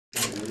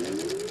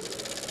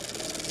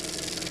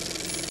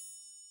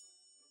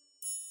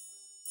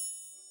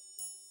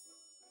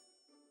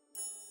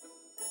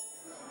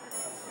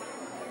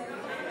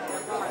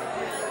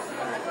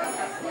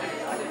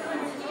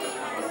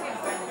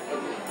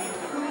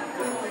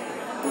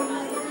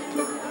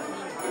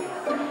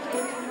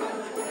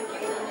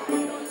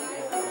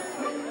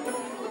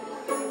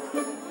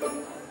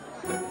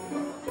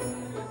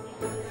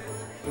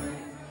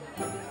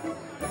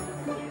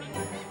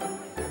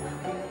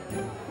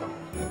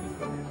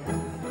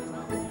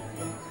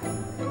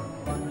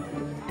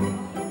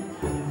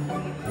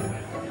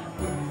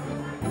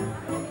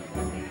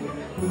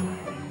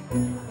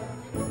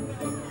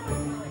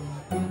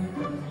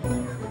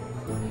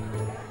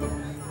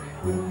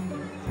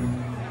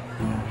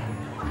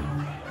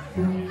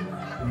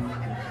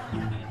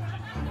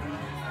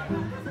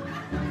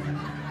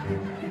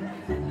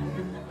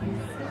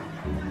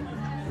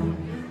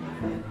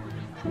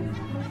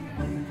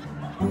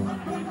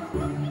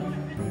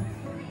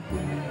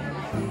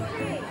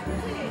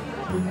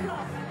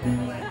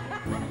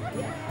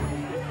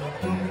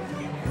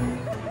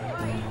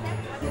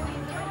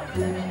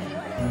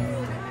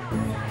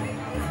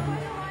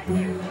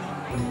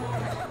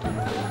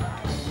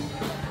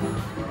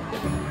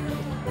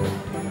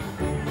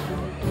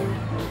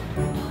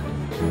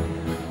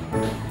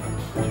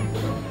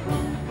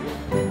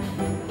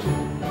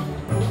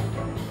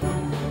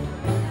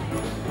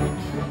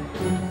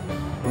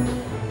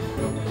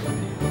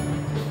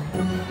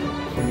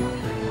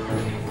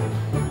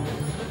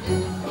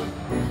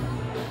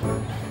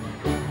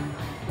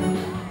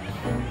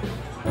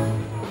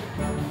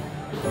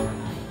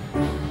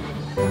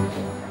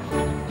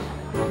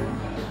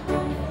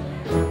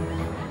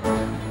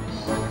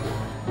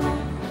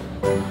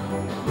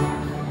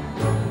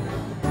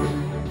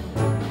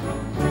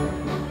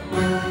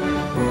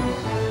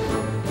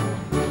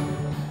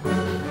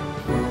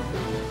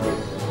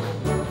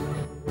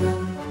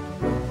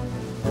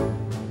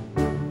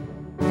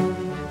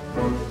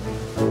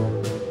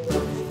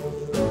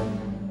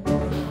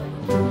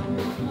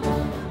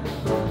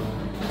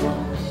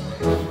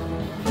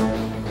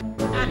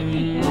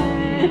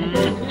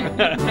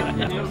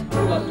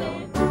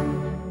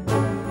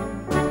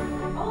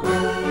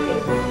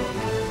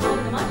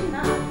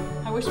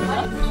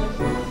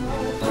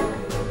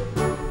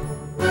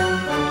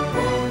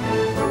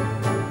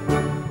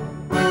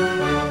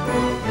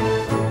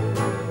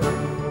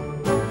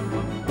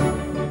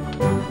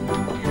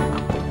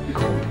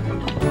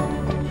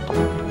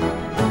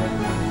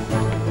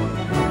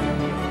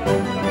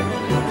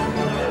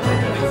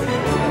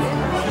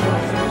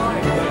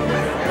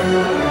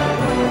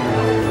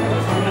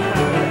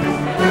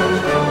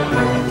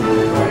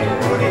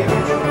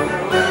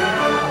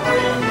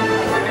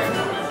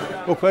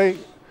Okay,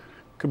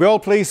 could we all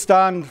please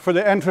stand for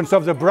the entrance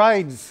of the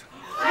brides?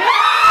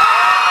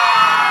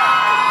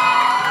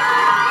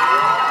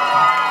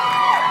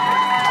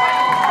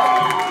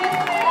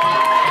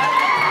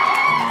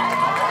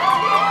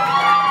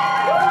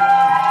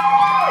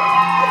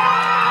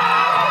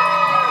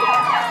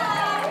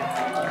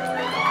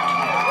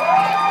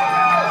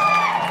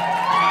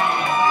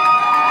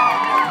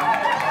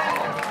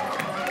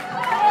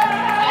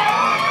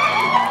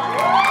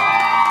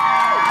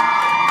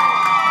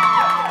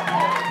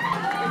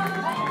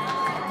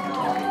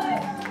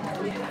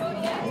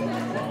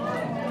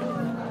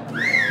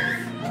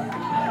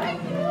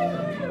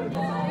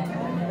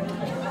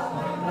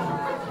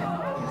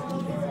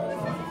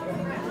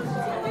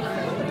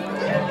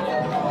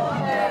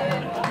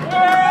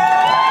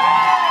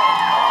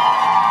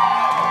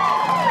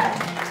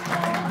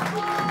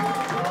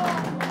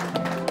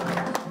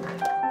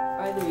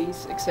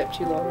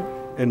 Accept you, Lauren.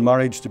 In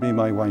marriage to be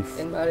my wife.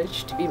 In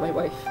marriage to be my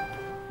wife.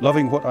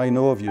 Loving what I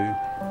know of you.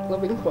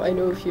 Loving what I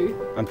know of you.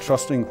 And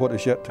trusting what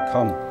is yet to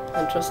come.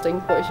 And trusting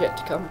what is yet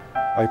to come.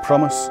 I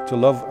promise to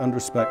love and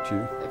respect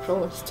you. I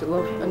promise to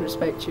love and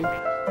respect you.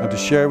 And to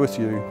share with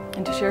you.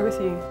 And to share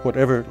with you.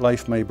 Whatever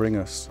life may bring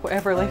us.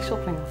 Whatever life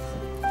shall bring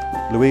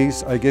us.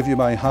 Louise, I give you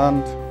my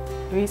hand.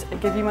 Louise, I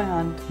give you my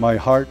hand. My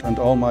heart and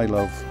all my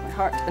love. My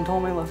heart and all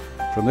my love.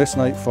 From this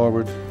night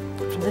forward.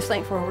 From this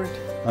night forward.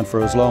 And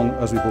for as long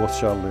as we both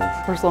shall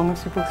live. For as long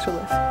as we both shall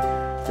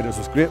live. It is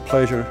with great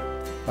pleasure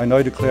I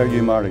now declare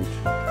you married.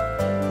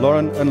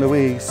 Lauren and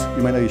Louise,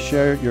 you may now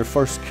share your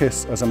first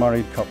kiss as a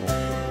married couple.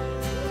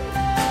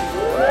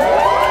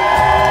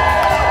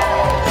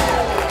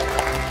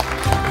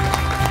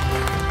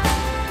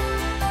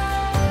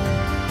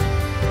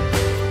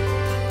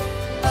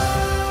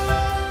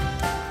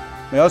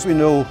 Now, as we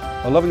know,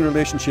 a loving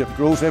relationship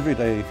grows every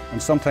day, and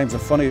sometimes a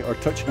funny or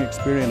touching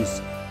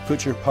experience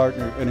puts your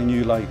partner in a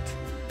new light.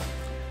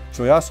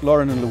 So I asked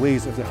Lauren and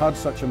Louise if they had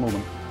such a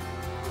moment.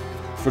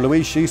 For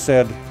Louise, she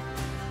said,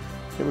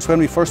 it was when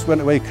we first went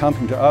away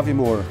camping to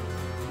Aviemore.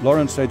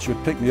 Lauren said she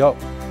would pick me up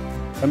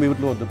and we would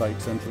load the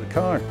bikes into the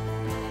car.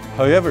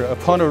 However,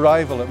 upon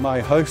arrival at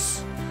my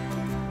house,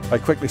 I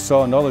quickly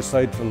saw another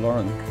side to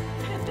Lauren,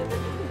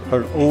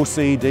 her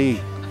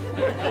OCD.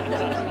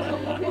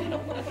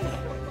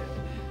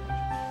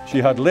 She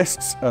had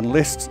lists and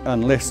lists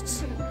and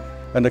lists,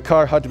 and the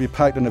car had to be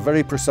packed in a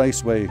very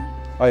precise way.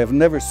 I have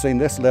never seen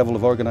this level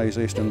of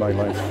organisation in my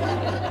life.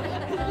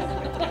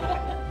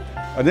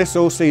 And this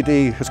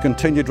OCD has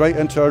continued right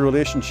into our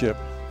relationship,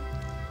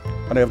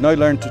 and I have now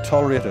learned to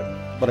tolerate it.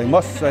 But I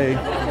must say,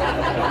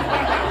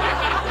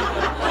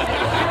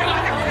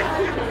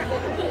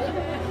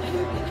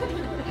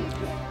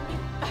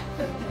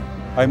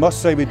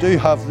 we do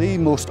have the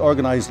most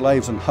organised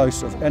lives in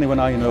house of anyone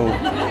I know.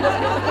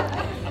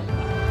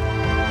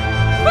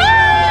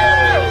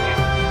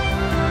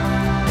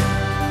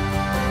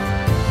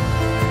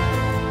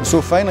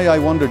 So finally I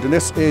wondered, in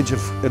this age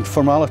of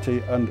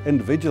informality and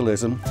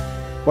individualism,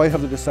 why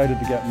have they decided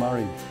to get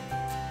married?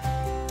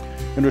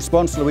 In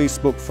response, Louise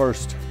spoke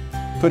first,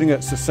 putting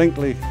it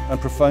succinctly and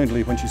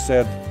profoundly when she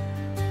said,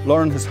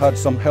 Lauren has had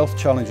some health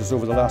challenges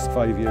over the last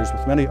 5 years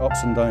with many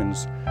ups and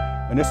downs,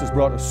 and this has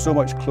brought us so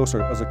much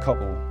closer as a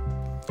couple.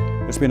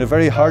 It's been a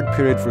very hard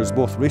period for us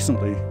both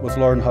recently, with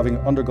Lauren having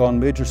undergone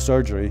major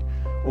surgery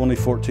only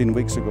 14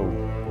 weeks ago.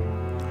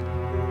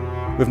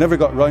 We've never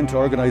got round to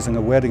organising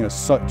a wedding as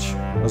such,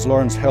 as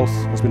Lauren's health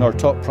has been our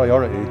top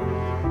priority,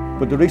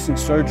 but the recent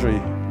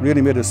surgery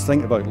really made us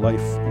think about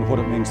life and what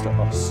it means to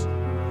us.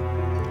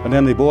 And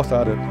then they both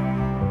added,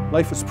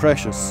 life is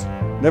precious.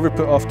 Never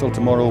put off till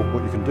tomorrow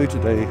what you can do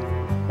today,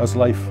 as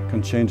life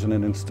can change in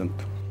an instant.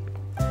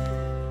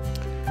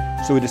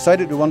 So we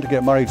decided we wanted to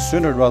get married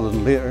sooner rather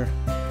than later,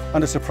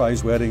 and a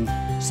surprise wedding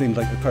seemed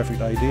like the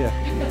perfect idea.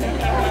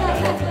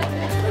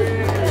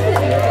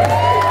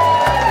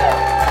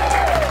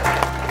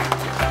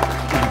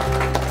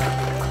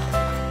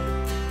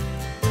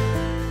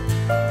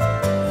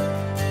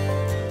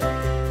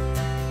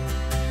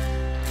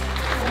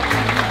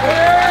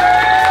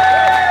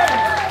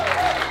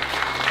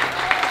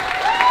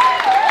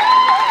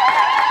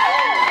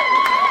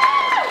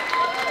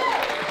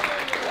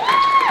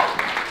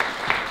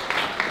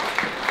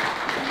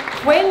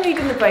 When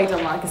reading the bridal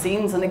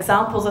magazines and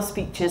examples of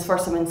speeches for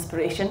some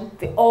inspiration,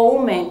 they all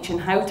mention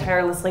how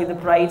tirelessly the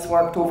brides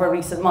worked over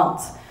recent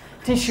months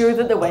to ensure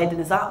that the wedding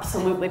is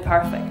absolutely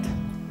perfect.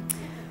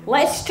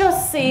 Let's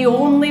just say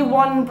only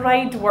one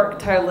bride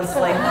worked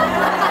tirelessly.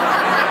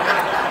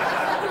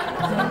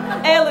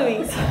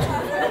 Louise.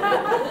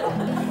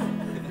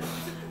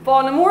 But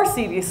on a more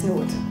serious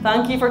note,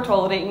 thank you for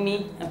tolerating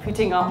me and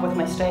putting up with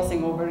my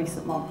stressing over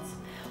recent months.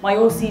 My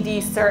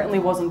OCD certainly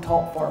wasn't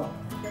top form.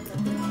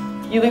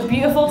 You look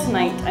beautiful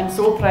tonight. I'm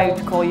so proud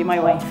to call you my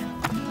wife.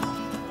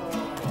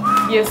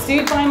 You have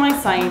stood by my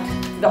side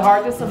through the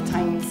hardest of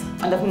times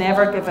and have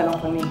never given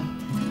up on me.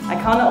 I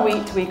cannot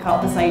wait to wake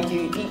up beside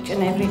you each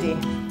and every day.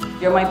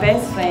 You're my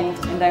best friend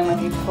and I'm my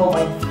beautiful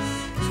wife.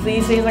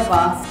 Please raise a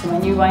glass to my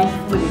new wife,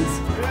 Louise.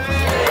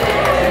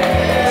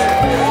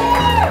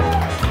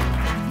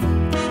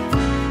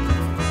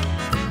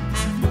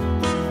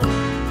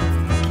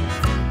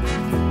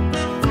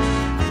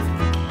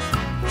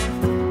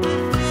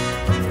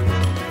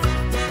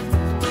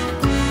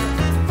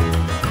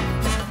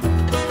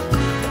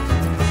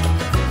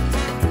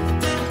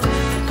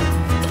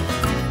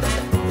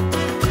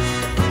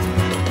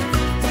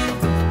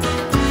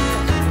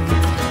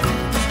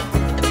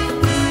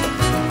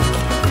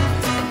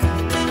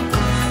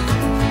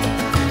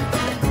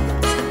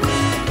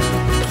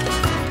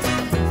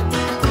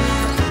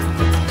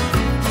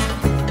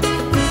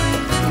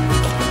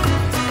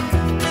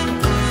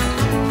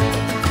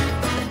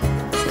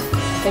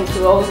 I think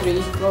you'll all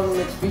agree, Lauren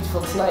looks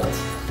beautiful tonight.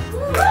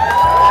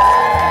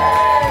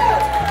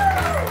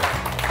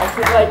 I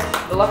feel like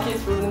the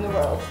luckiest woman in the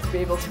world to be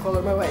able to call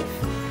her my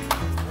wife.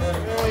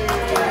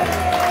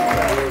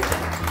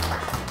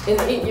 In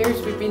the 8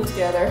 years we've been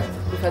together,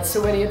 we've had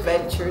so many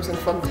adventures and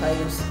fun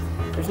times.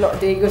 There's not a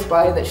day goes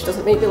by that she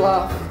doesn't make me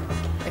laugh.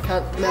 I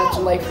can't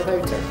imagine life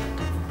without her.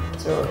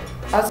 So,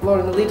 as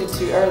Lauren alluded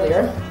to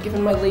earlier,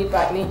 given my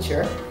laid-back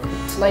nature,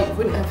 tonight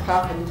wouldn't have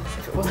happened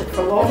if it wasn't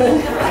for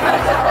Lauren.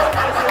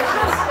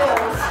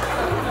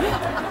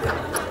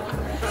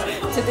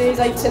 Today's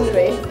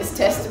itinerary is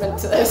testament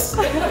to this.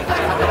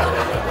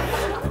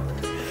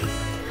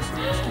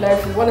 Now,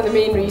 for one of the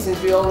main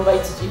reasons we all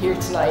invited you here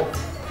tonight,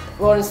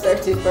 Lauren's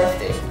 30th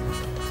birthday.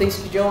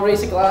 Please could you all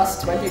raise a glass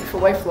to my beautiful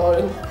wife,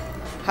 Lauren.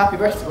 Happy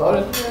birthday,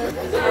 Lauren.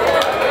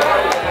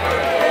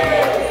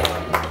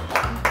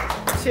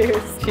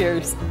 Cheers.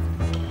 Cheers.